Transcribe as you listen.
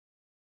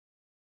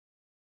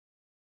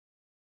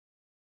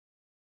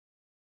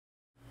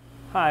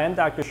Hi, I'm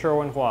Dr.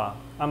 Sherwin Hua.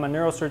 I'm a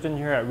neurosurgeon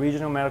here at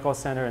Regional Medical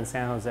Center in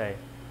San Jose.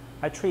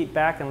 I treat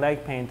back and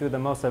leg pain through the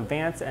most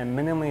advanced and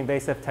minimally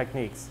invasive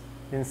techniques.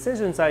 The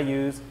incisions I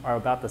use are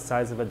about the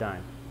size of a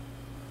dime.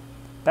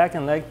 Back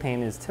and leg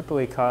pain is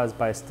typically caused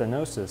by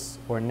stenosis,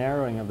 or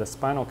narrowing of the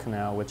spinal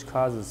canal, which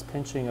causes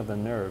pinching of the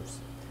nerves.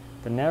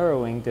 The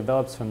narrowing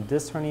develops from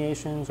disc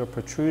herniations or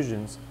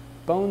protrusions,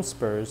 bone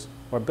spurs,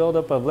 or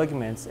buildup of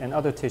ligaments and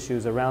other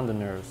tissues around the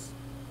nerves.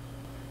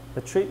 The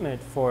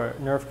treatment for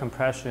nerve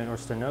compression or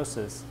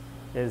stenosis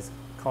is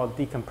called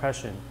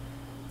decompression.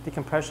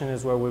 Decompression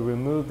is where we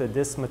remove the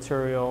disc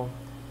material,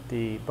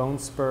 the bone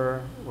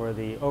spur, or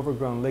the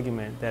overgrown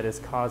ligament that is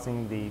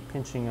causing the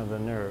pinching of the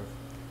nerve.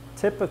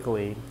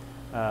 Typically,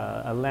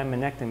 a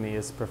laminectomy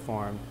is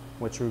performed,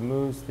 which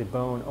removes the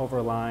bone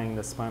overlying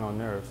the spinal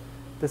nerves.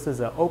 This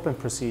is an open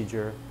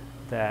procedure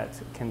that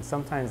can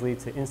sometimes lead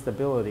to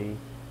instability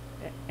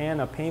and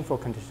a painful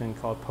condition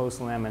called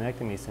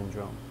post-laminectomy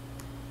syndrome.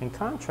 In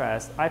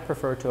contrast, I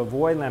prefer to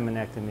avoid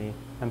laminectomy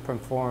and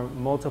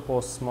perform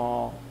multiple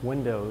small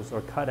windows or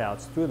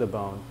cutouts through the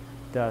bone,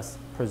 thus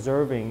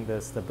preserving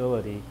the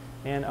stability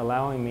and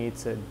allowing me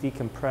to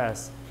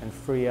decompress and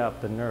free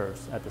up the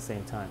nerves at the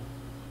same time.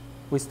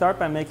 We start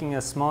by making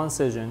a small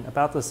incision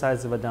about the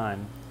size of a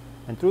dime,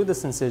 and through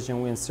this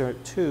incision we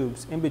insert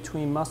tubes in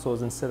between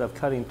muscles instead of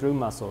cutting through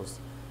muscles.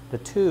 The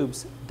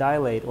tubes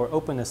dilate or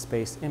open a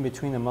space in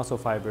between the muscle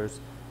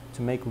fibers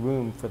to make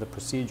room for the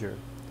procedure.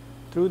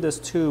 Through this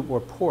tube or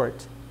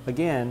port,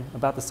 again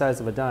about the size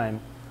of a dime,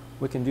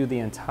 we can do the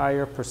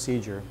entire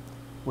procedure.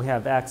 We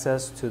have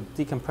access to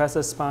decompress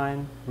the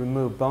spine,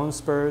 remove bone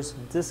spurs,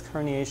 disc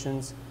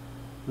herniations,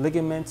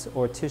 ligaments,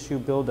 or tissue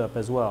buildup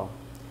as well.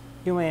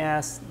 You may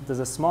ask, does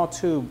a small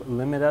tube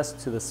limit us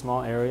to the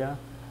small area?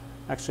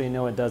 Actually,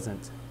 no, it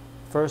doesn't.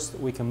 First,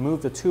 we can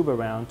move the tube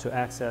around to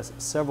access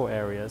several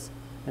areas.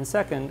 And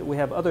second, we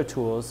have other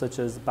tools such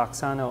as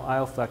Baxano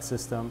IOFlex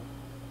system,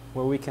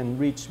 where we can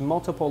reach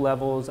multiple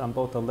levels on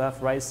both the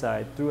left-right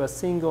side through a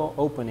single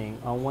opening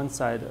on one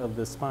side of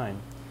the spine.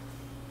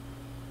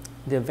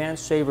 The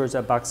advanced shavers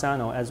at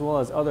Baxano, as well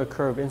as other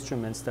curved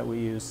instruments that we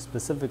use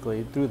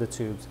specifically through the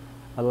tubes,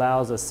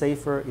 allows a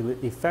safer,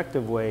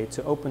 effective way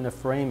to open the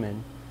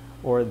foramen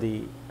or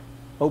the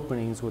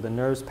openings where the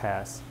nerves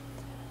pass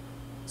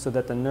so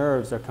that the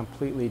nerves are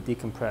completely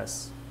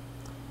decompressed.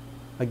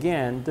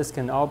 Again, this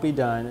can all be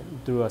done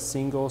through a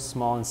single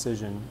small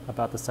incision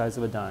about the size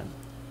of a dime.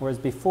 Whereas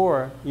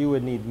before, you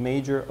would need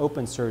major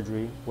open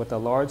surgery with a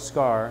large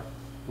scar,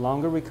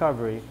 longer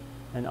recovery,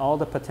 and all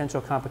the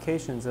potential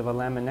complications of a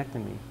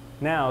laminectomy.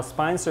 Now,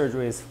 spine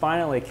surgery is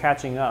finally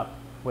catching up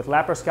with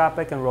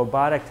laparoscopic and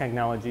robotic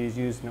technologies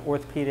used in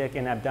orthopedic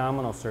and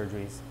abdominal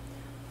surgeries.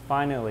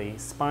 Finally,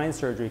 spine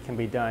surgery can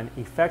be done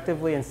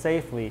effectively and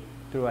safely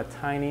through a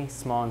tiny,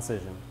 small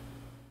incision.